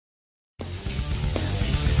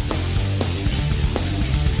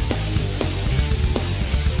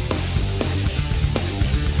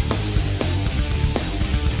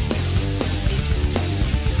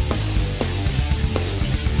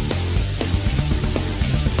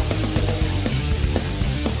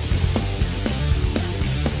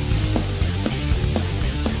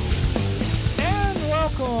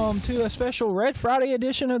to a special Red Friday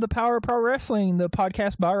edition of the Power of Pro Wrestling, the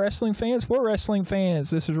podcast by wrestling fans for wrestling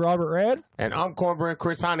fans. This is Robert Red. And I'm Cornbread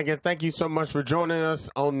Chris Heineken. Thank you so much for joining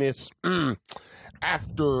us on this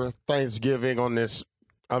after Thanksgiving, on this,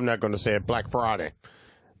 I'm not going to say it, Black Friday.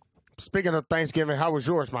 Speaking of Thanksgiving, how was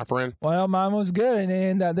yours, my friend? Well, mine was good,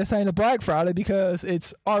 and this ain't a Black Friday because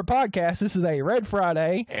it's our podcast. This is a Red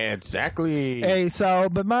Friday. Exactly. Hey,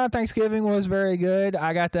 but my Thanksgiving was very good.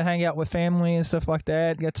 I got to hang out with family and stuff like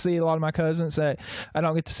that. Got to see a lot of my cousins that I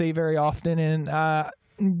don't get to see very often, and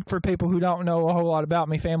for people who don't know a whole lot about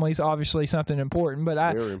me, family is obviously something important. But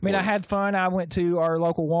I mean, I had fun. I went to our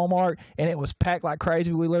local Walmart, and it was packed like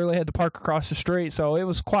crazy. We literally had to park across the street, so it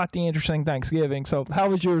was quite the interesting Thanksgiving. So how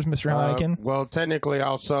was yours, Mr. Heineken? Well, technically,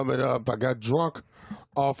 I'll sum it up. I got drunk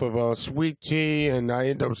off of sweet tea, and I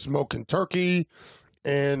ended up smoking turkey,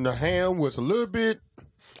 and the ham was a little bit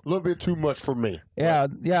too much for me. Yeah.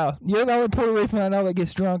 You're the only Puerto Rican I know that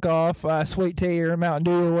gets drunk off sweet tea or Mountain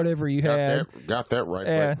Dew or whatever you had. Got that right.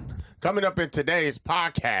 Yeah. Coming up in today's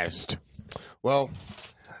podcast, well,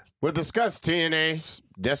 we'll discuss TNA's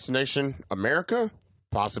Destination America.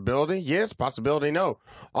 Possibility, yes. Possibility, no.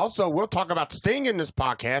 Also, we'll talk about Sting in this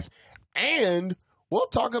podcast, and we'll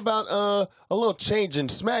talk about a little change in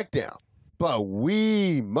SmackDown. But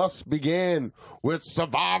we must begin with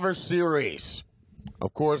Survivor Series.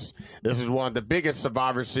 Of course, this is one of the biggest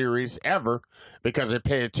Survivor Series ever because it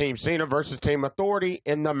pitted Team Cena versus Team Authority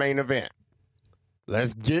in the main event.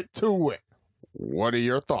 Let's get to it. What are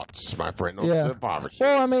your thoughts, my friend, on Survivor Series?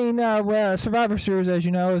 Well, I mean, Survivor Series, as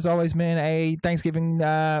you know, has always been a Thanksgiving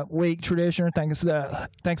week tradition, or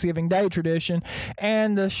Thanksgiving Day tradition.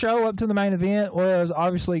 And the show up to the main event was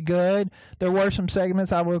obviously good. There were some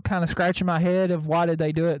segments I was kind of scratching my head of why did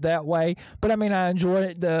they do it that way. But, I mean, I enjoyed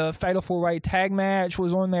it. The Fatal 4-Way tag match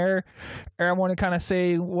was on there. I want to kind of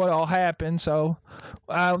see what all happened. So,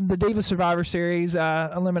 the Divas Survivor Series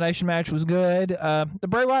elimination match was good. The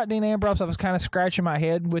Bray Wyatt Dean Ambrose, I was kind of scratching my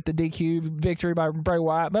head with the DQ victory by Bray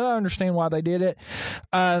Wyatt, but I understand why they did it.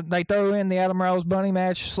 They throw in the Adam Rose Bunny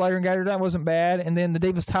match, Slater and Gator, that wasn't bad. And then the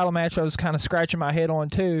Divas title match, I was kind of scratching my head on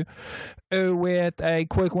too, with a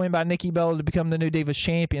quick win by Nikki Bella to become the new Divas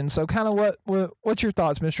champion. So kind of what's your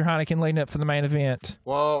thoughts, Mr. Heineken, leading up to the main event?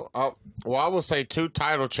 Well, I will say two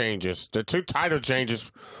title changes. The two title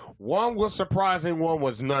changes, one was surprising, one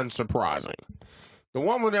was non-surprising. The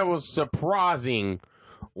one that was surprising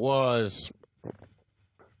was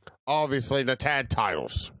obviously the tag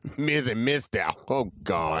titles, Miz and Mizdow. Oh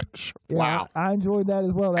gosh! Yeah, wow, I enjoyed that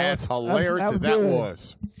as well. As hilarious as that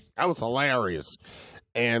was, that was hilarious.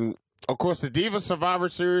 And of course, the Diva Survivor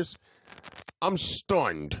Series, I'm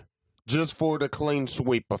stunned just for the clean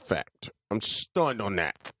sweep effect. I'm stunned on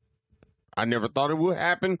that. I never thought it would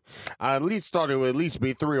happen. I at least thought it would at least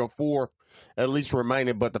be 3 or 4 at least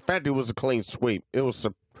remaining, but the fact it was a clean sweep, it was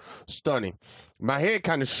stunning. My head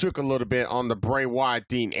kind of shook a little bit on the Bray Wyatt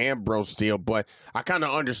Dean Ambrose deal, but I kind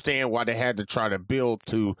of understand why they had to try to build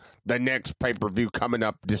to the next pay-per-view coming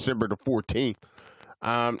up December the 14th.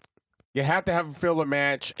 You have to have a filler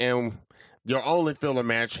match, and your only filler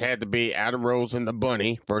match had to be Adam Rose and the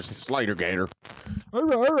Bunny versus Slater Gator.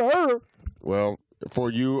 Well, for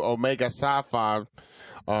you Omega Sci-Fi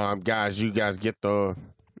guys, you guys get the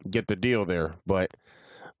deal there, but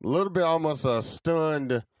a little bit almost a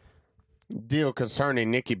stunned deal concerning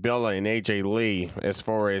Nikki Bella and AJ Lee as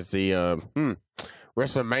far as the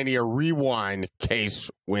WrestleMania Rewind case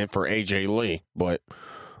went for AJ Lee, but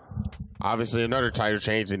obviously another title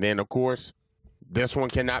change, and then of course this one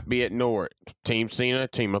cannot be ignored. Team Cena,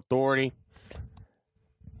 Team Authority,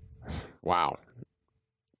 wow,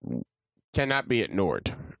 cannot be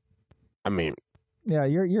ignored. I mean, yeah,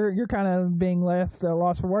 you're kind of being left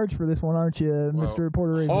lost for words for this one, aren't you, Mr.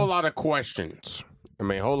 Puerto Rican? A whole lot of questions. I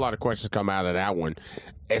mean, a whole lot of questions come out of that one,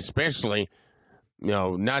 especially,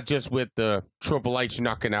 not just with the Triple H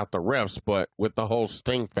knocking out the refs, but with the whole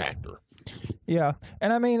Sting factor. Yeah,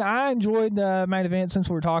 and I mean, I enjoyed the main event since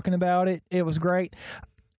we were talking about it. It was great.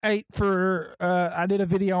 I did a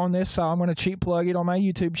video on this, so I'm going to cheap plug it on my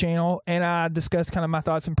YouTube channel, and I discussed kind of my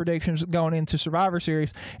thoughts and predictions going into Survivor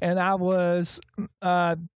Series, and I was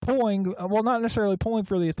pulling, well, not necessarily pulling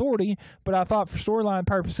for the Authority, but I thought for storyline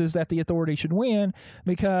purposes that the Authority should win,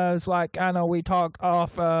 because, like, I know we talked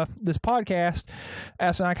off this podcast,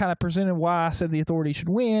 and I kind of presented why I said the Authority should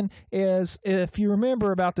win, is if you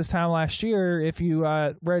remember about this time last year, if you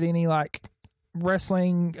read any, like,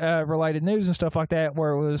 wrestling related news and stuff like that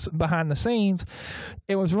where it was behind the scenes,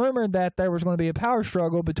 it was rumored that there was going to be a power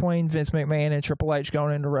struggle between Vince McMahon and Triple H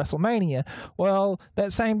going into WrestleMania. Well,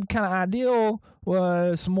 that same kind of ideal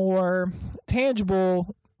was more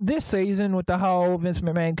tangible this season with the whole Vince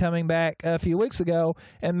McMahon coming back a few weeks ago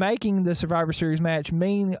and making the Survivor Series match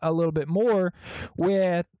mean a little bit more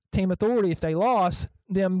with Team Authority if they lost,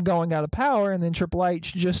 them going out of power, and then Triple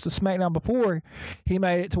H just the SmackDown before, he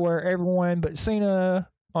made it to where everyone but Cena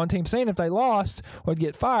on Team Cena, if they lost, would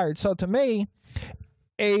get fired. So to me,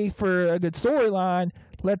 for a good storyline,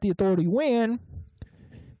 let the Authority win,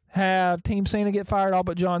 have Team Cena get fired all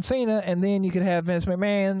but John Cena, and then you could have Vince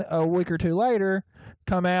McMahon a week or two later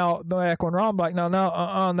come out back on Raw and be like,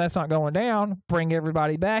 no, that's not going down, bring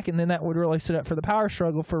everybody back, and then that would really set up for the power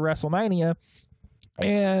struggle for WrestleMania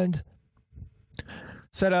and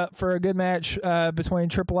set up for a good match between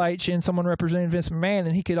Triple H and someone representing Vince McMahon,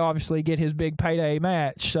 and he could obviously get his big payday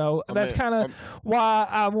match. So that's kind of why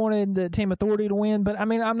I wanted the Team Authority to win. But, I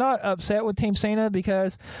mean, I'm not upset with Team Cena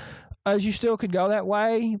because you still could go that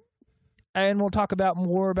way, and we'll talk about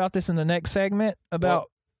more about this in the next segment about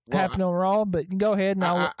happening on Raw. But go ahead. And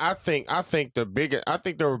I think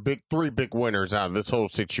there were three big winners out of this whole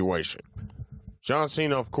situation. John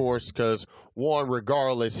Cena, of course, because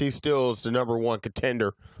regardless, he still is the number one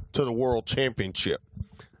contender to the World Championship.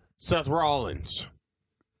 Seth Rollins,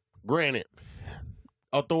 granted,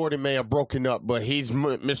 Authority may have broken up, but he's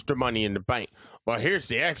Mr. Money in the Bank. But here's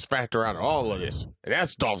the X factor out of all of this, and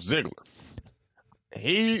that's Dolph Ziggler.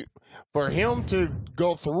 For him to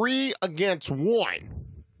go 3 against 1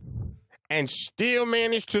 and still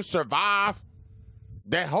manage to survive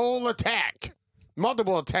that whole attack,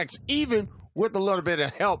 multiple attacks, even with a little bit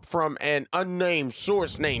of help from an unnamed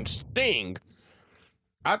source named Sting,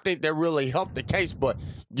 I think that really helped the case. But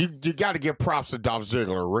you got to give props to Dolph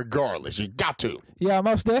Ziggler regardless. You got to. Yeah,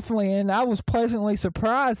 most definitely. And I was pleasantly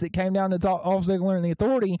surprised it came down to Dolph Ziggler and the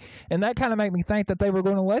Authority. And that kind of made me think that they were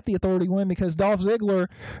going to let the Authority win because Dolph Ziggler,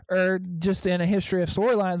 just in a history of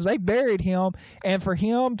storylines, they buried him. And for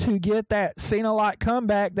him to get that Cena-like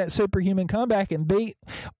comeback, that superhuman comeback, and beat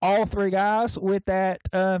all 3 guys with that,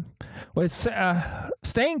 with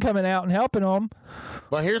Sting coming out and helping them.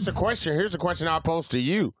 But here's the question. Here's the question I'll pose to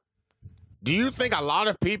you. Do you think a lot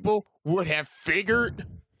of people would have figured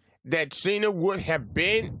that Cena would have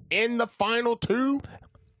been in the final 2?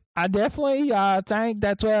 I definitely think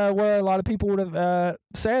that's where a lot of people would have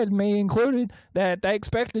said, me included, that they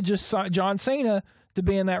expected just John Cena to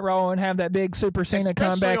be in that role and have that big Super Cena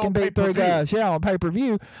comeback and beat 3 guys. Yeah, on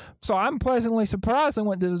pay-per-view. So I'm pleasantly surprised and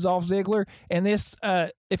went to Dolph Ziggler. And this,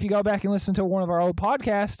 if you go back and listen to one of our old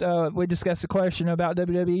podcasts, we discussed the question about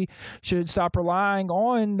WWE should stop relying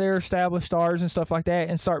on their established stars and stuff like that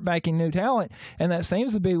and start making new talent. And that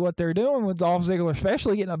seems to be what they're doing with Dolph Ziggler,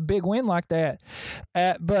 especially getting a big win like that.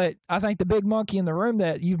 But I think the big monkey in the room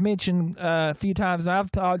that you've mentioned a few times and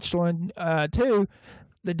I've touched on too,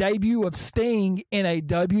 the debut of Sting in a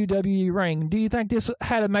WWE ring. Do you think this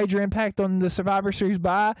had a major impact on the Survivor Series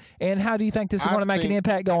buy? And how do you think this is going to make an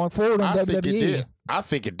impact going forward on WWE? I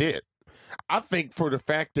think it did. I think for the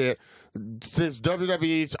fact that since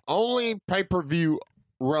WWE's only pay-per-view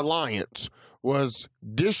reliance was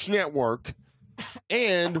Dish Network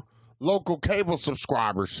and local cable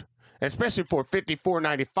subscribers, especially for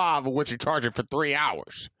 $54.95, of which you're charging for 3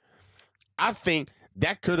 hours, I think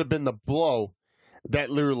that could have been the blow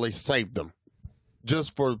that literally saved them,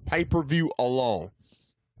 just for pay-per-view alone.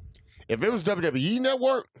 If it was WWE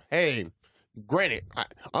Network, hey, granted,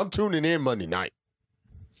 I'm tuning in Monday night.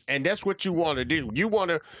 And that's what you want to do. You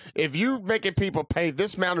want to, if you're making people pay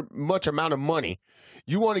this much amount of money,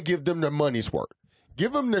 you want to give them their money's worth.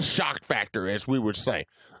 Give them the shock factor, as we would say.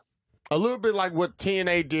 A little bit like what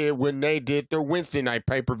TNA did when they did their Wednesday night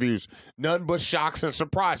pay-per-views. None but shocks and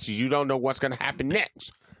surprises. You don't know what's going to happen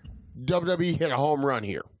next. WWE hit a home run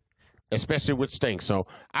here, especially with Sting. So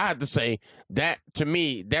I have to say that, to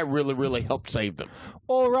me, that really, really helped save them.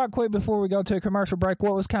 Well, right quick before we go to a commercial break,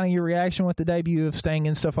 what was kind of your reaction with the debut of Sting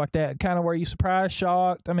and stuff like that? Kind of were you surprised,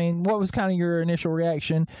 shocked? I mean, what was kind of your initial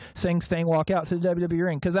reaction seeing Sting walk out to the WWE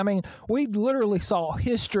ring? Because, I mean, we literally saw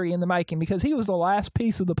history in the making because he was the last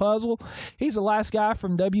piece of the puzzle. He's the last guy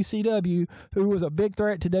from WCW who was a big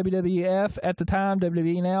threat to WWF at the time,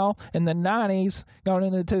 WWE now, in the 90s, going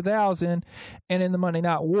into 2000, and in the Monday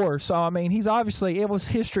Night War. So, I mean, he's obviously, it was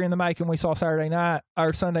history in the making we saw Sunday night,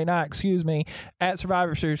 at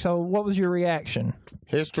Survivor Series. So what was your reaction?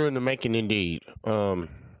 History in the making, indeed. I'll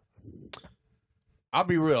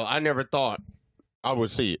be real. I never thought I would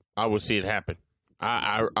see it. I would see it happen.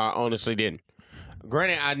 I honestly didn't.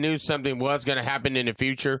 Granted, I knew something was going to happen in the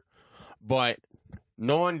future, but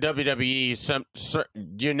knowing WWE,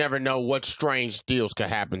 you never know what strange deals could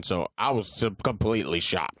happen. So I was completely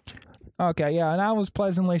shocked. Okay, yeah, and I was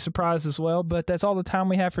pleasantly surprised as well, but that's all the time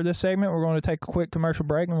we have for this segment. We're going to take a quick commercial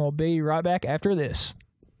break, and we'll be right back after this.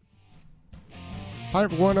 Hi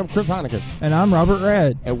everyone, I'm Chris Hannigan. And I'm Robert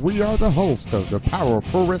Red. And we are the host of the Power of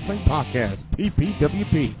Pro Wrestling Podcast,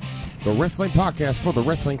 PPWP, the wrestling podcast for the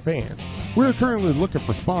wrestling fans. We're currently looking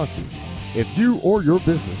for sponsors. If you or your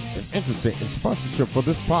business is interested in sponsorship for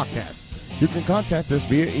this podcast, you can contact us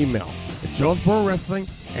via email at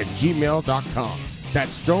jonesprowrestling@gmail.com.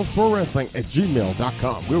 That's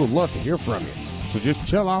jonesprowrestling@gmail.com. We would love to hear from you. So just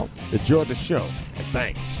chill out, enjoy the show, and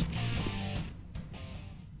thanks.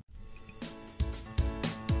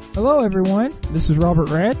 Hello, everyone. This is Robert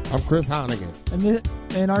Red. I'm Chris Hannigan.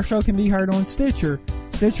 And our show can be heard on Stitcher.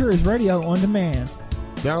 Stitcher is radio on demand.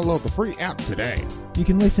 Download the free app today. You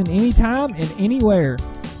can listen anytime and anywhere.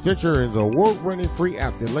 Stitcher is an award-winning free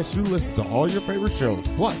app that lets you listen to all your favorite shows,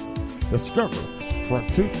 plus discover from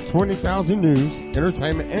 20,000 news,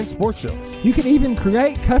 entertainment, and sports shows. You can even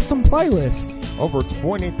create custom playlists. Over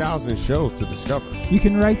 20,000 shows to discover. You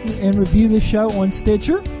can rate and review the show on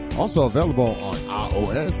Stitcher. Also available on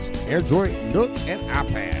iOS, Android, Nook, and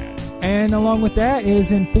iPad. And along with that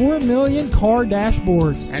is in 4 million car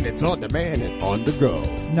dashboards. And it's on demand and on the go.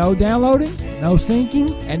 No downloading, no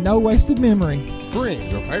syncing, and no wasted memory. Stream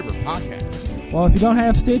your favorite podcasts. Well, if you don't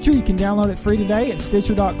have Stitcher, you can download it free today at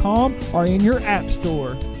Stitcher.com or in your app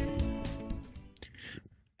store.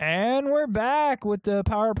 And we're back with the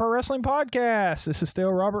Power of Pro Wrestling Podcast. This is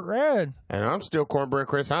still Robert Red. And I'm still Cornbread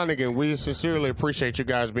Chris Hannigan. We sincerely appreciate you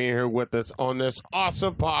guys being here with us on this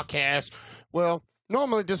awesome podcast. Well,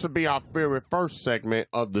 normally this would be our very first segment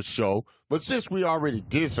of the show, but since we already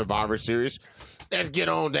did Survivor Series, let's get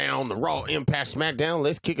on down the Raw, Impact, SmackDown.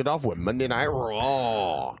 Let's kick it off with Monday Night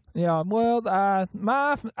Raw. Yeah, well, I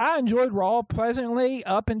enjoyed Raw pleasantly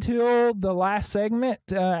up until the last segment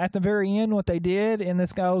at the very end, what they did, and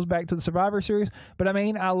this goes back to the Survivor Series. But, I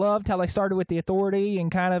mean, I loved how they started with the Authority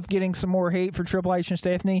and kind of getting some more heat for Triple H and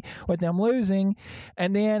Stephanie with them losing,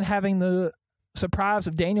 and then having the surprise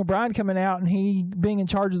of Daniel Bryan coming out and he being in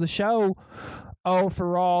charge of the show. Oh, for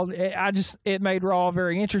Raw, it made Raw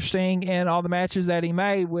very interesting and all the matches that he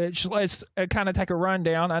made, which let's kind of take a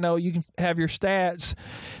rundown. I know you can have your stats.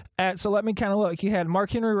 So let me kind of look. You had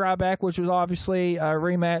Mark Henry Ryback, which was obviously a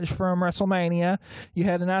rematch from WrestleMania. You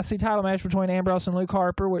had an IC title match between Ambrose and Luke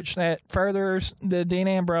Harper, which that furthers the Dean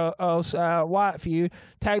Ambrose Wyatt feud.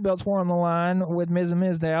 Tag belts were on the line with Miz and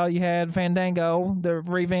Mizdow. You had Fandango, the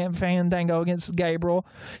revamped Fandango against Gabriel.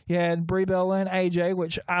 You had Brie Bella and AJ,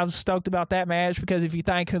 which I was stoked about that match because if you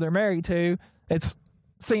think who they're married to, it's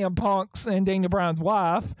CM Punk's and Daniel Bryan's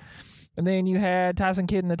wife. And then you had Tyson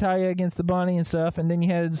Kidd and Natalya against the Bunny and stuff. And then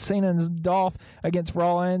you had Cena and Dolph against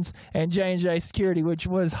Rollins and J&J Security, which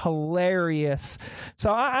was hilarious.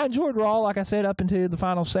 So I enjoyed Raw, like I said, up until the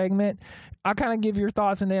final segment. I'll kind of give your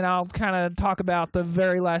thoughts, and then I'll kind of talk about the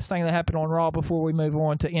very last thing that happened on Raw before we move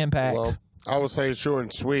on to Impact. Well, I would say short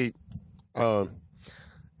and sweet. Whole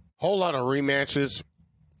lot of rematches,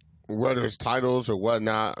 whether it's titles or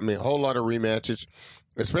whatnot. I mean, a whole lot of rematches.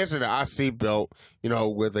 Especially the IC belt, you know,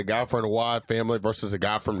 with a guy from the Wyatt family versus a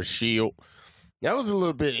guy from the Shield. That was a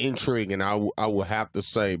little bit intriguing, I will have to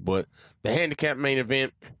say. But the handicap main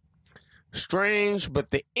event, strange.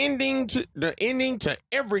 But the ending to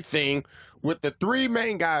everything with the three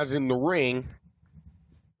main guys in the ring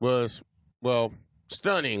was, well,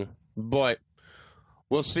 stunning. But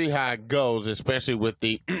we'll see how it goes, especially with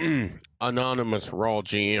the anonymous Raw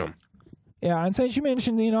GM. Yeah, and since you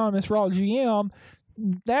mentioned the anonymous Raw GM,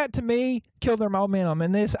 that to me killed their momentum.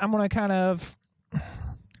 And this, I'm going to kind of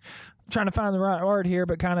trying to find the right word here,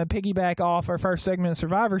 but kind of piggyback off our first segment of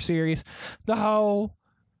Survivor Series. The whole,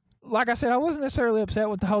 like I said, I wasn't necessarily upset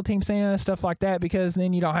with the whole Team Cena and stuff like that because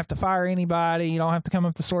then you don't have to fire anybody, you don't have to come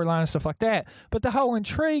up with the storyline and stuff like that. But the whole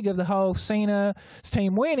intrigue of the whole Cena's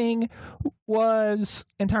team winning was,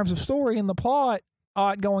 in terms of story and the plot,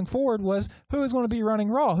 going forward was who is going to be running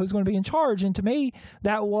Raw, who's going to be in charge. And to me,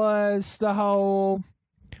 that was the whole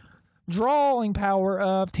drawing power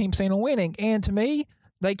of Team Cena winning. And to me,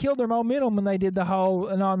 they killed their momentum when they did the whole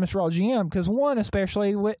anonymous Raw GM, because one,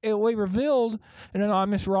 especially, we revealed an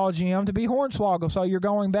anonymous Raw GM to be Hornswoggle. So you're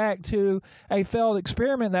going back to a failed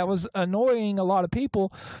experiment that was annoying a lot of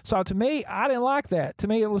people. So to me, I didn't like that. To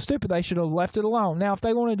me, it was stupid. They should have left it alone. Now, if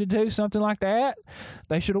they wanted to do something like that,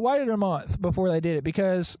 they should have waited a month before they did it,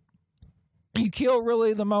 because you kill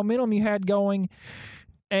really the momentum you had going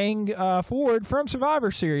forward from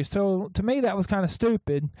Survivor Series. So to me, that was kind of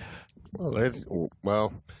stupid.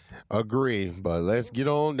 Well, agree, but let's get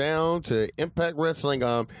on down to Impact Wrestling.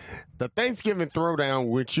 The Thanksgiving Throwdown,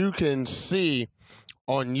 which you can see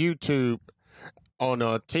on YouTube, on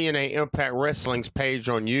TNA Impact Wrestling's page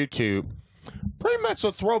on YouTube. Pretty much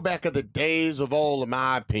a throwback of the days of old, in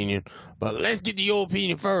my opinion. But let's get to your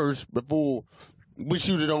opinion first before we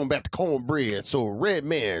shoot it on back to cornbread. So, Red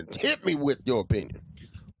Man, hit me with your opinion.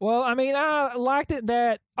 Well, I mean, I liked it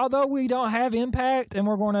that although we don't have Impact, and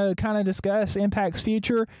we're going to kind of discuss Impact's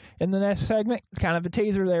future in the next segment, kind of a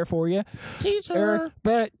teaser there for you. Teaser.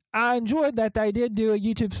 But I enjoyed that they did do a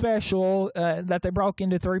YouTube special that they broke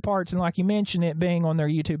into 3 parts, and like you mentioned, it being on their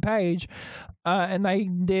YouTube page. And they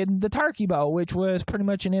did the Turkey Bowl, which was pretty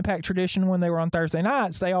much an Impact tradition when they were on Thursday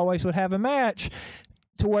nights. They always would have a match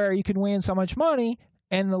to where you could win so much money,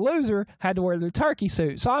 and the loser had to wear their turkey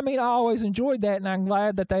suit. So, I mean, I always enjoyed that, and I'm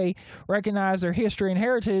glad that they recognize their history and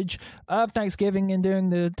heritage of Thanksgiving and doing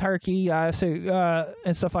the turkey suit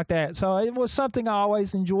and stuff like that. So, it was something I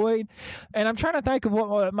always enjoyed. And I'm trying to think of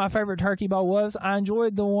what my favorite turkey bowl was. I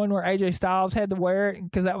enjoyed the one where AJ Styles had to wear it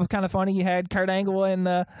because that was kind of funny. You had Kurt Angle in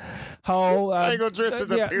the whole... Angle dressed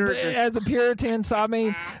as a Puritan. As a Puritan. So, I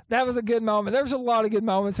mean, that was a good moment. There was a lot of good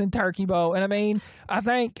moments in Turkey Bowl. And, I mean, I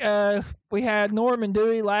think... we had Norman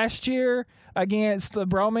Dewey last year against the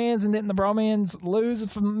Bromans, and didn't the Bromans lose,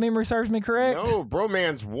 if memory serves me correct? No,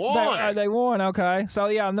 Bromans won. They won, okay. So,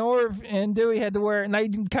 yeah, Norv and Dewey had to wear it, and they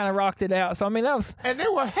kind of rocked it out. So, I mean, that was... And they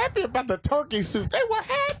were happy about the turkey suit. They were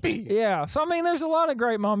happy. Yeah. So, I mean, there's a lot of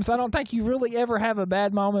great moments. I don't think you really ever have a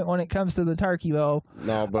bad moment when it comes to the Turkey Bowl.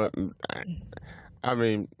 No, but... I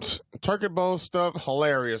mean, Turkey Bowl stuff,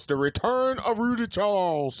 hilarious. The return of Rudy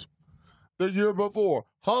Charles the year before,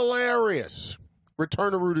 hilarious.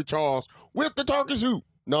 Return of Rudy Charles with the turkey suit,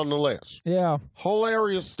 nonetheless. Yeah.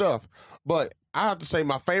 Hilarious stuff. But I have to say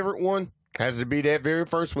my favorite one has to be that very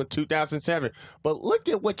first one, 2007. But look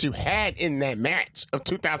at what you had in that match of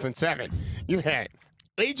 2007. You had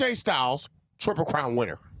AJ Styles, Triple Crown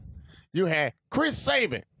winner. You had Chris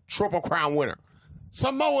Sabin, Triple Crown winner.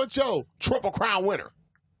 Samoa Joe, Triple Crown winner.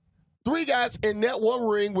 3 guys in that one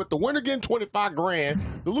ring with the winner getting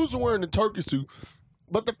 $25,000, the loser wearing the turkey suit.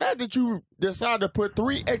 But the fact that you decided to put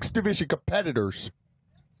 3 X Division competitors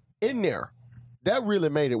in there, that really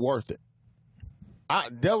made it worth it.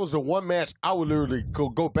 That was the one match I would literally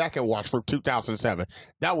go back and watch from 2007.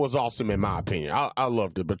 That was awesome in my opinion. I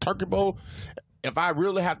loved it. But Turkey Bowl, if I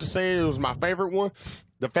really have to say it was my favorite one,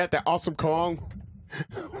 the fact that Awesome Kong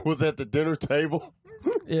was at the dinner table.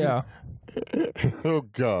 Yeah. Oh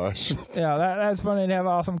gosh. Yeah, that's funny to have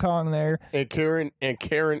Awesome Kong there. And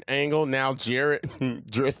Karen Angle, now Jarrett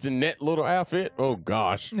dressed in that little outfit. Oh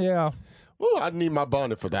gosh. Yeah. Oh, I need my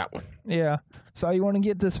bonnet for that one. Yeah. So you want to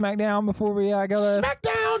get to SmackDown before we go to...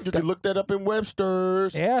 SmackDown! You can look that up in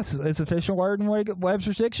Webster's. Yes, it's official word in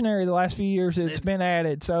Webster's Dictionary. The last few years it's been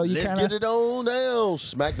added. So you Let's get it on down,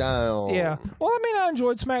 SmackDown. Yeah. Well, I mean, I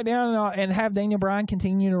enjoyed SmackDown, and have Daniel Bryan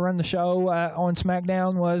continue to run the show on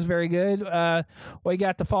SmackDown was very good. We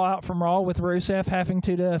got the fallout from Raw with Rusev having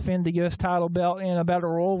to defend the U.S. title belt in a battle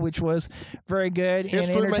royal, which was very good and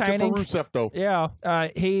entertaining. For Rusev, though. Yeah.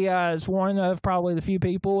 He is one of probably the few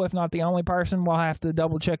people, if not the only person. We'll have to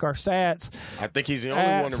double check our stats. I think he's the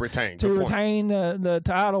only one to retain. Retain the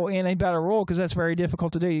title in a battle royal, because that's very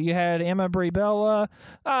difficult to do. You had Emma Brie Bella.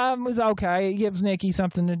 Was okay. It gives Nikki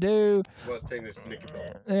something to do. Well, take this Nikki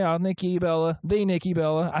Bella. Yeah, Nikki Bella. The Nikki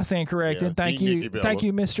Bella. I stand corrected. Yeah, Thank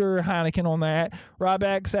you, Mr. Heineken, on that.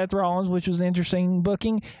 Ryback, Seth Rollins, which was an interesting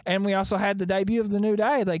booking. And we also had the debut of the New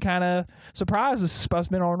Day. They kind of surprised us. It's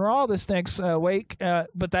supposed to be on Raw this next week,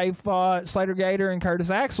 but they fought Slater Gator and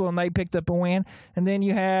Curtis Axel, and they picked up a win. And then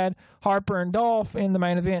you had Harper and Dolph in the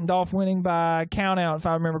main event, and Dolph winning by countout, if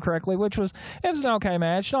I remember correctly, it was an okay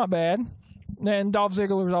match, not bad. And Dolph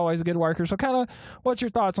Ziggler was always a good worker. So kind of, what's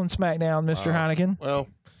your thoughts on SmackDown, Mr. Heineken? Well,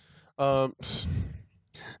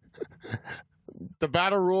 the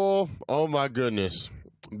Battle Royal, oh my goodness.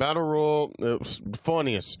 Battle Royal, it was the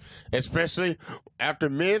funniest, especially after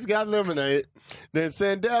Miz got eliminated. Then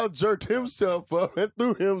Sandal jerked himself up and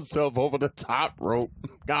threw himself over the top rope.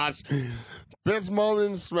 Gosh, best moment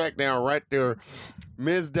in SmackDown right there.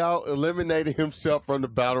 Mizdow eliminated himself from the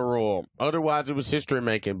Battle Royal. Otherwise, it was history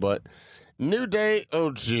making. But New Day,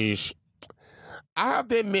 oh geez, I have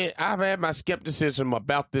to admit I've had my skepticism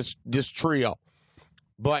about this trio.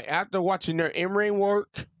 But after watching their in-ring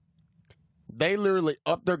work, they literally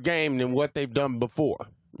upped their game than what they've done before.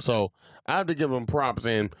 So I have to give them props.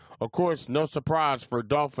 And, of course, no surprise for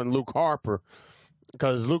Dolph and Luke Harper,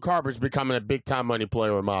 because Luke Harper's becoming a big-time money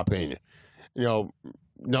player, in my opinion. You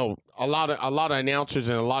know, a lot of announcers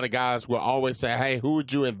and a lot of guys will always say, hey, who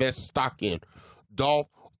would you invest stock in, Dolph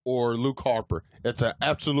or Luke Harper. It's an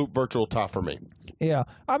absolute virtual tie for me. Yeah.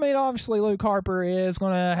 I mean, obviously, Luke Harper is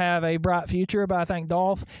going to have a bright future, but I think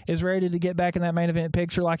Dolph is ready to get back in that main event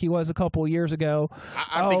picture like he was a couple of years ago.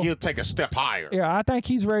 I think he'll take a step higher. Yeah, I think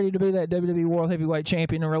he's ready to be that WWE World Heavyweight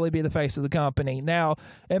Champion and really be the face of the company. Now,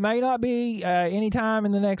 it may not be any time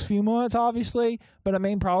in the next few months, obviously, but I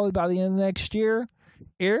mean, probably by the end of next year.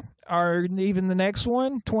 Or even the next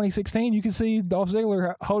one, 2016, you can see Dolph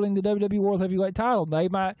Ziggler holding the WWE World Heavyweight title. They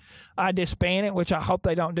might disband it, which I hope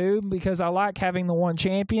they don't do, because I like having the one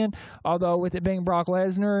champion. Although with it being Brock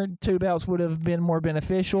Lesnar, 2 belts would have been more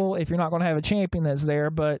beneficial if you're not going to have a champion that's there.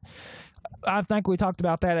 But I think we talked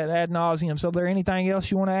about that ad nauseum. So, is there anything else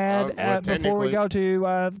you want to add before we go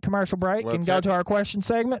to commercial break and go to our question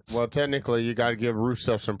segments? Well, technically, you got to give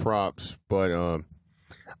Rusev some props, but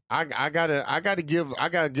I gotta give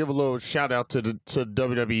a little shout out to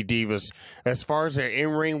WWE Divas. As far as their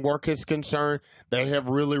in-ring work is concerned, they have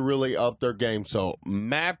really upped their game. So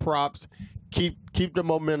mad props. Keep the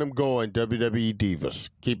momentum going, WWE Divas.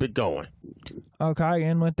 Keep it going. Okay,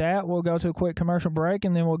 and with that, we'll go to a quick commercial break,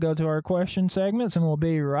 and then we'll go to our question segments, and we'll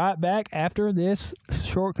be right back after this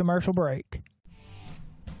short commercial break.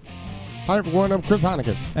 Hi everyone, I'm Chris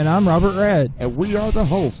Heineken. And I'm Robert Red. And we are the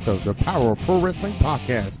host of the Power of Pro Wrestling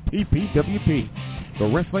Podcast, PPWP, the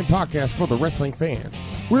wrestling podcast for the wrestling fans.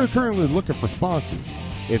 We're currently looking for sponsors.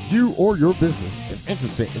 If you or your business is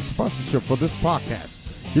interested in sponsorship for this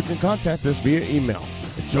podcast, you can contact us via email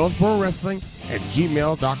at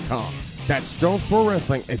jonesprowrestling@gmail.com. That's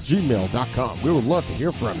jonesprowrestling@gmail.com. We would love to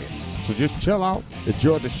hear from you. So just chill out,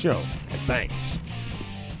 enjoy the show, and thanks.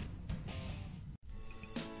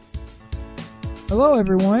 Hello,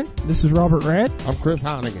 everyone. This is Robert Red. I'm Chris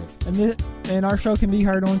Heineken. And our show can be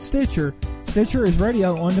heard on Stitcher. Stitcher is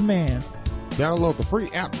radio on demand. Download the free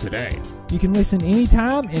app today. You can listen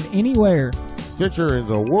anytime and anywhere. Stitcher is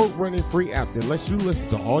an award-winning free app that lets you listen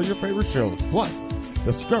to all your favorite shows, plus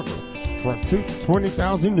discover from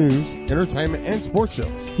 20,000 news, entertainment, and sports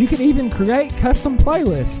shows. You can even create custom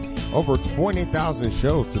playlists. Over 20,000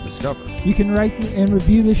 shows to discover. You can rate and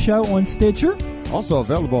review the show on Stitcher. Also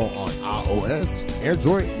available on iOS,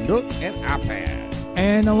 Android, Nook, and iPad.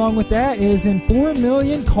 And along with that is in 4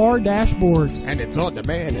 million car dashboards. And it's on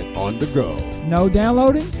demand and on the go. No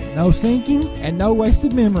downloading, no syncing, and no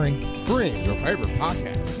wasted memory. Stream your favorite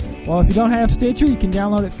podcasts. Well, if you don't have Stitcher, you can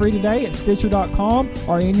download it free today at Stitcher.com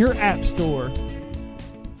or in your app store.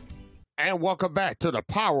 And welcome back to the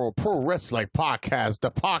Power of Pro Wrestling Podcast,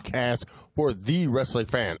 the podcast for the wrestling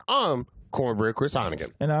fan. I'm Cornbread Chris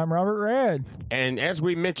Heineken. And I'm Robert Red. And as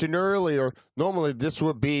we mentioned earlier, normally this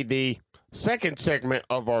would be the second segment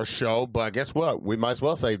of our show, but guess what? We might as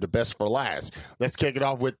well save the best for last. Let's kick it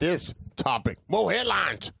off with this topic. More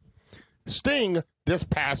headlines. Sting, this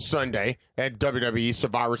past Sunday at WWE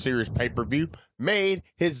Survivor Series pay-per-view, made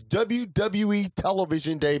his WWE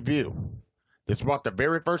television debut. This marked the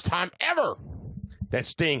very first time ever that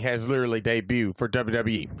Sting has literally debuted for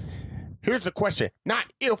WWE. Here's the question, not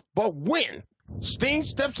if, but when Sting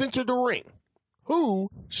steps into the ring, who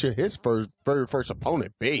should his very first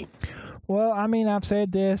opponent be? Well, I mean, I've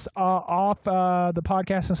said this off the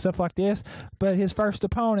podcast and stuff like this, but his first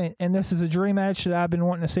opponent, and this is a dream match that I've been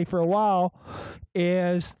wanting to see for a while,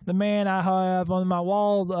 is the man I have on my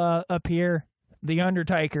wall up here, The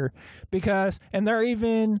Undertaker. And they're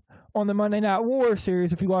even on the Monday Night War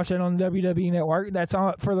series, if you watch that on the WWE Network, that's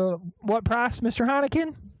on for the, what price, Mr.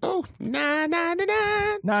 Heineken? Oh,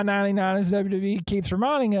 $9.99. $9.99, as WWE keeps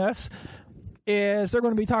reminding us, is they're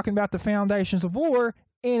going to be talking about the foundations of war,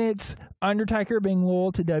 and it's Undertaker being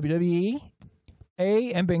loyal to WWE,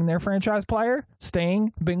 and being their franchise player,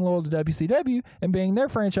 Sting being loyal to WCW, and being their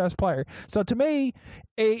franchise player. So to me,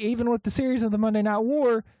 even with the series of the Monday Night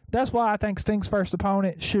War, that's why I think Sting's first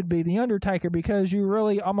opponent should be The Undertaker, because you're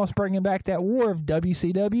really almost bringing back that war of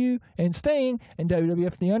WCW and Sting and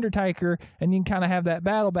WWF The Undertaker, and you can kind of have that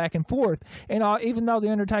battle back and forth. And even though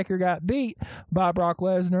The Undertaker got beat by Brock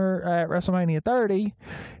Lesnar at WrestleMania 30,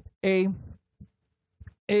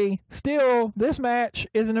 still, this match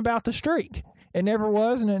isn't about the streak. It never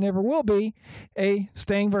was, and it never will be a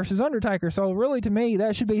Sting versus Undertaker. So really, to me,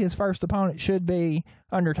 that should be his first opponent, should be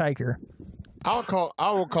Undertaker. I would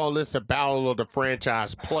call this a battle of the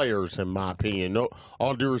franchise players, in my opinion. No,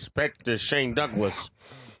 all due respect to Shane Douglas,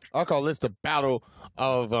 I'll call this the battle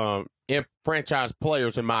of franchise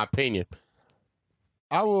players, in my opinion.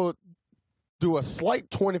 I will do a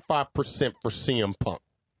slight 25% for CM Punk,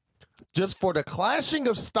 just for the clashing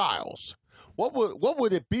of styles. What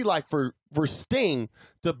would it be like for Sting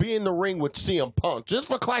to be in the ring with CM Punk, just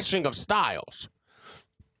for clashing of styles?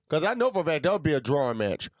 Because I know for that would be a drawing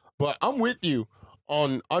match. But I'm with you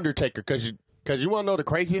on Undertaker because you want to know the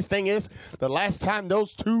craziest thing is? The last time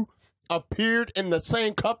those two appeared in the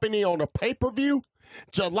same company on a pay-per-view,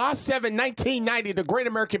 July 7, 1990, the Great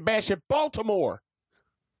American Bash in Baltimore.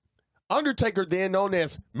 Undertaker, then known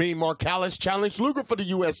as Mean Mark Callis, challenged Luger for the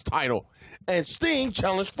U.S. title, and Sting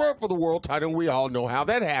challenged Flair for the world title, and we all know how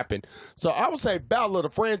that happened. So I would say Battle of the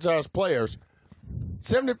Franchise Players,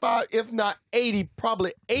 75, if not 80,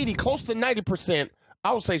 probably 80, close to 90%.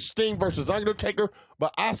 I would say Sting versus Undertaker,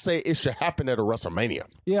 but I say it should happen at a WrestleMania.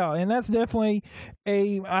 Yeah, and that's definitely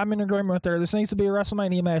I'm in agreement there. This needs to be a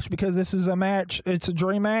WrestleMania match because this is a match, it's a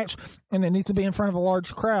dream match, and it needs to be in front of a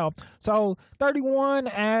large crowd. So 31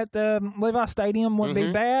 at the Levi Stadium wouldn't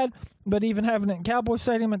be bad, but even having it in Cowboy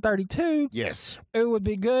Stadium at 32, yes, it would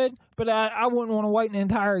be good, but I wouldn't want to wait an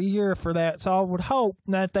entire year for that. So I would hope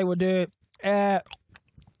that they would do it at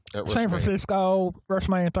San Francisco,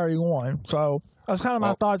 WrestleMania 31. So that's kind of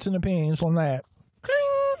my thoughts and opinions on that.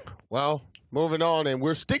 Well, moving on, and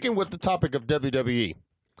we're sticking with the topic of WWE.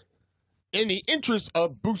 In the interest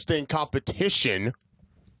of boosting competition,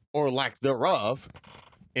 or lack thereof,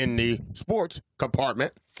 in the sports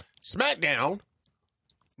compartment, SmackDown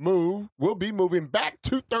will be moving back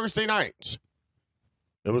to Thursday nights.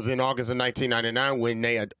 It was in August of 1999 when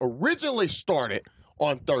they had originally started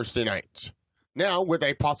on Thursday nights. Now, with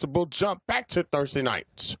a possible jump back to Thursday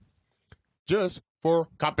nights, just for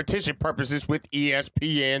competition purposes with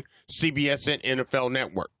ESPN, CBS, and NFL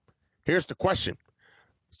Network. Here's the question.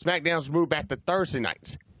 SmackDown's move back to Thursday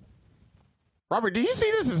nights. Robert, do you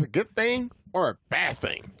see this as a good thing or a bad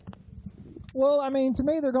thing? Well, I mean, to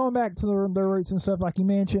me, they're going back to their roots and stuff like you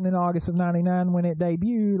mentioned in August of 99 when it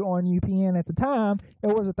debuted on UPN at the time. It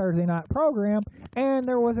was a Thursday night program, and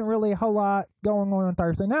there wasn't really a whole lot going on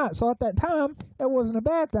Thursday night. So at that time, it wasn't a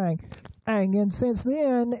bad thing. And since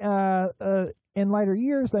then, in later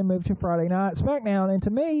years, they moved to Friday Night SmackDown. And to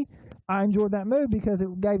me, I enjoyed that move because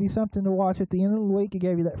it gave you something to watch at the end of the week. It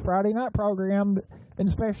gave you that Friday night program. And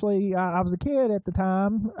especially, I was a kid at the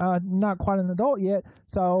time, not quite an adult yet.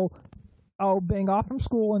 So, being off from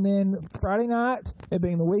school and then Friday night, it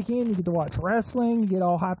being the weekend, you get to watch wrestling, you get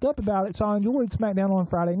all hyped up about it. So I enjoyed SmackDown on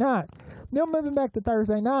Friday night. Now, moving back to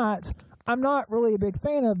Thursday nights, I'm not really a big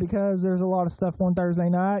fan of because there's a lot of stuff on Thursday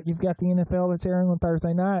night. You've got the NFL that's airing on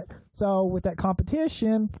Thursday night. So with that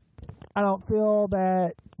competition, I don't feel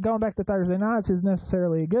that going back to Thursday nights is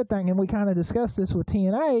necessarily a good thing. And we kind of discussed this with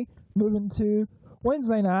TNA moving to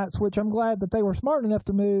Wednesday nights, which I'm glad that they were smart enough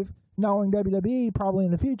to move, knowing WWE probably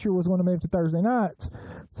in the future was going to move to Thursday nights.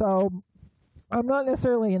 So I'm not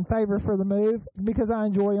necessarily in favor for the move because I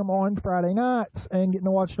enjoy them on Friday nights and getting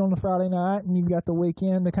to watch it on the Friday night, and you've got the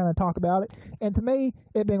weekend to kind of talk about it. And to me,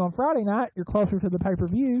 it being on Friday night, you're closer to the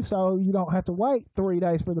pay-per-view, so you don't have to wait 3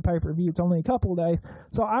 days for the pay-per-view. It's only a couple of days.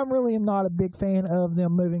 So I really am not a big fan of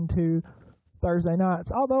them moving to Thursday nights.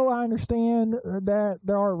 Although I understand that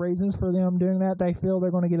there are reasons for them doing that. They feel they're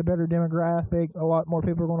going to get a better demographic. A lot more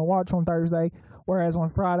people are going to watch on Thursday, whereas on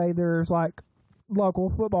Friday there's like local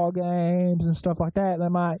football games and stuff like that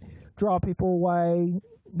might draw people away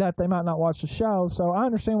that they might not watch the show. So I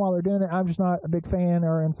understand why they're doing it. I'm just not a big fan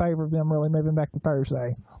or in favor of them really moving back to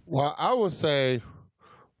Thursday. Well, I would say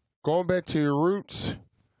going back to your roots,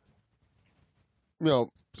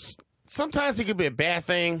 sometimes it could be a bad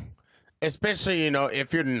thing, especially,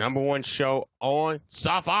 if you're the number one show on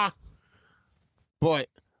Sci-Fi. But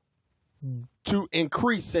to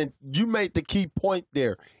increase, and you made the key point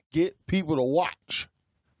there, get people to watch.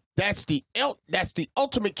 That's the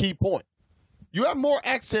ultimate key point. You have more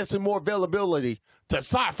access and more availability to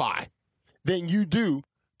Sci-Fi than you do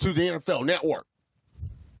to the NFL Network.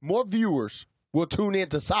 More viewers will tune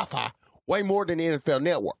into Sci-Fi way more than the NFL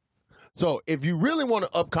Network. So if you really want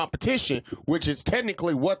to up competition, which is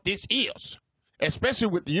technically what this is, especially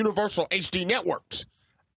with the Universal HD networks,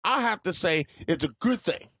 I have to say it's a good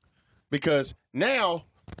thing because now,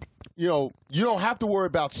 you don't have to worry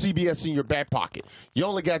about CBS in your back pocket. You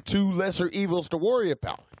only got two lesser evils to worry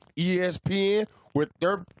about. ESPN with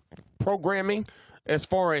their programming as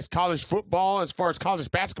far as college football, as far as college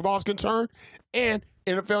basketball is concerned, and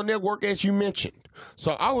NFL Network, as you mentioned.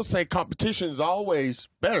 So I would say competition is always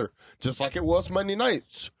better, just like it was Monday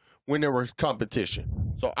nights when there was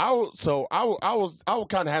competition. So I would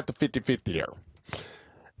kind of have the 50-50 there.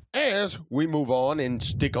 As we move on and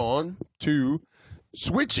stick on to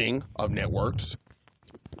switching of networks,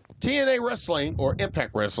 TNA Wrestling, or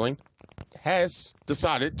Impact Wrestling, has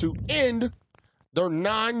decided to end their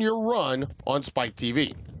 9-year run on Spike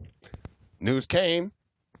TV. News came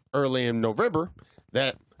early in November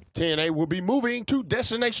that TNA will be moving to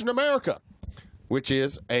Destination America, which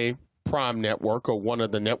is a Prime Network or one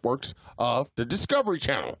of the networks of the Discovery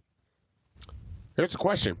Channel. Here's the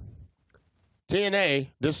question. TNA,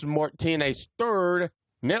 this is TNA's third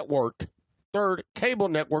cable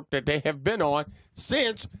network that they have been on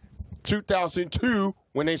since 2002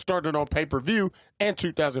 when they started on pay-per-view and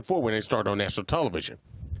 2004 when they started on national television.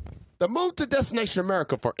 The move to Destination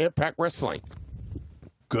America for Impact Wrestling.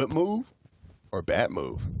 Good move or bad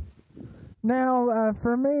move? Now,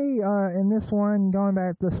 for me, in this one, going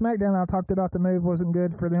back to SmackDown, I talked about the move wasn't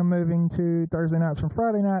good for them moving to Thursday nights from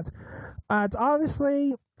Friday nights. It's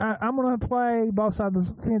obviously, I'm going to play both sides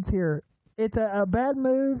of the fence here. It's a bad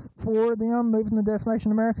move for them moving to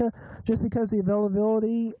Destination America just because the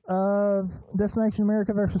availability of Destination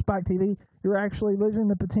America versus Spike TV, you're actually losing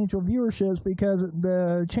the potential viewerships because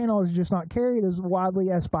the channel is just not carried as widely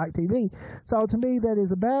as Spike TV. So to me, that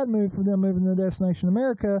is a bad move for them moving to Destination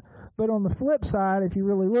America. But on the flip side, if you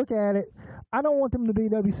really look at it, I don't want them to be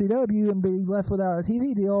WCW and be left without a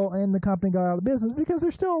TV deal and the company go out of business because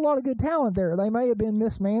there's still a lot of good talent there. They may have been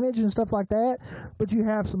mismanaged and stuff like that, but you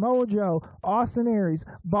have Samoa Joe, Austin Aries,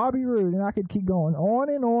 Bobby Roode, and I could keep going on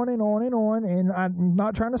and on and on and on, and I'm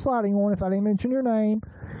not trying to slide anyone if I didn't mention your name.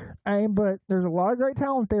 But there's a lot of great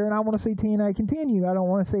talent there, and I want to see TNA continue. I don't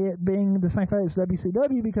want to see it being the same fate as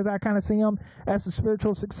WCW because I kind of see them as the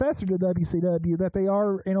spiritual successor to WCW, that they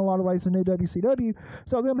are in a lot of ways the new WCW.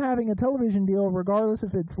 So them having a television deal, regardless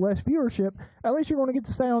if it's less viewership, at least you're going to get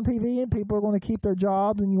to stay on TV and people are going to keep their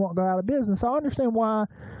jobs and you won't go out of business. So I understand why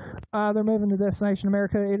they're moving to Destination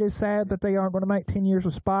America. It is sad that they aren't going to make 10 years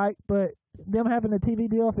with Spike, but them having a TV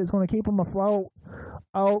deal, if it's going to keep them afloat,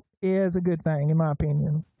 is a good thing, in my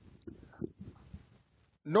opinion.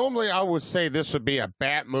 Normally, I would say this would be a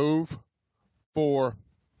bad move for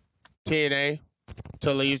TNA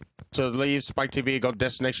to leave Spike TV and go to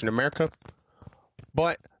Destination America.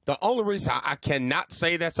 But the only reason I cannot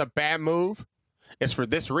say that's a bad move is for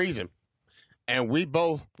this reason. And we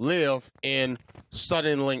both live in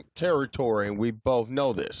Southern Link territory, and we both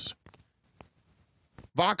know this.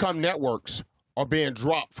 Viacom networks are being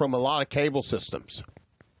dropped from a lot of cable systems.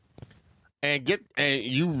 And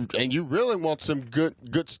you really want some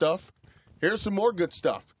good stuff? Here's some more good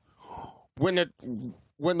stuff. When the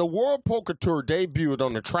World Poker Tour debuted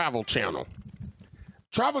on the Travel Channel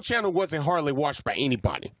wasn't hardly watched by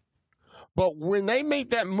anybody. But when they made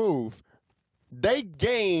that move, they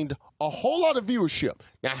gained a whole lot of viewership.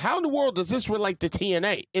 Now, how in the world does this relate to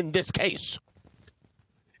TNA in this case?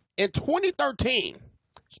 In 2013,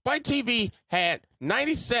 Spike TV had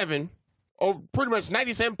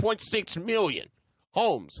 97.6 million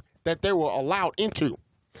homes that they were allowed into,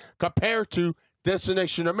 compared to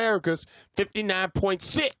Destination America's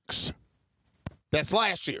 59.6. That's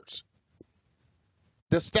last year's.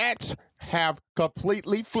 The stats have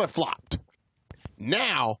completely flip-flopped.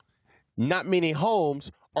 Now, not many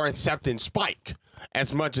homes are accepting Spike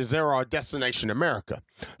as much as there are Destination America.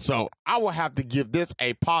 So I will have to give this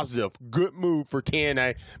a positive, good move for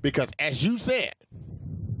TNA because, as you said,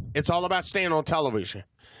 it's all about staying on television.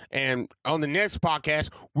 And on the next podcast,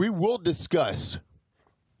 we will discuss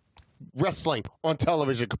wrestling on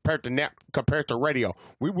television compared to radio.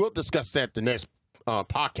 We will discuss that the next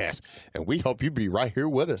podcast. And we hope you be right here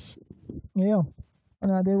with us. Yeah.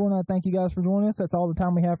 And I do want to thank you guys for joining us. That's all the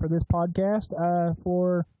time we have for this podcast.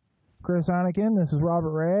 For Chris Heineken, this is Robert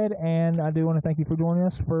Red. And I do want to thank you for joining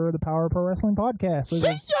us for the Power of Pro Wrestling podcast. See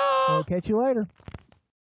ya! We'll catch you later.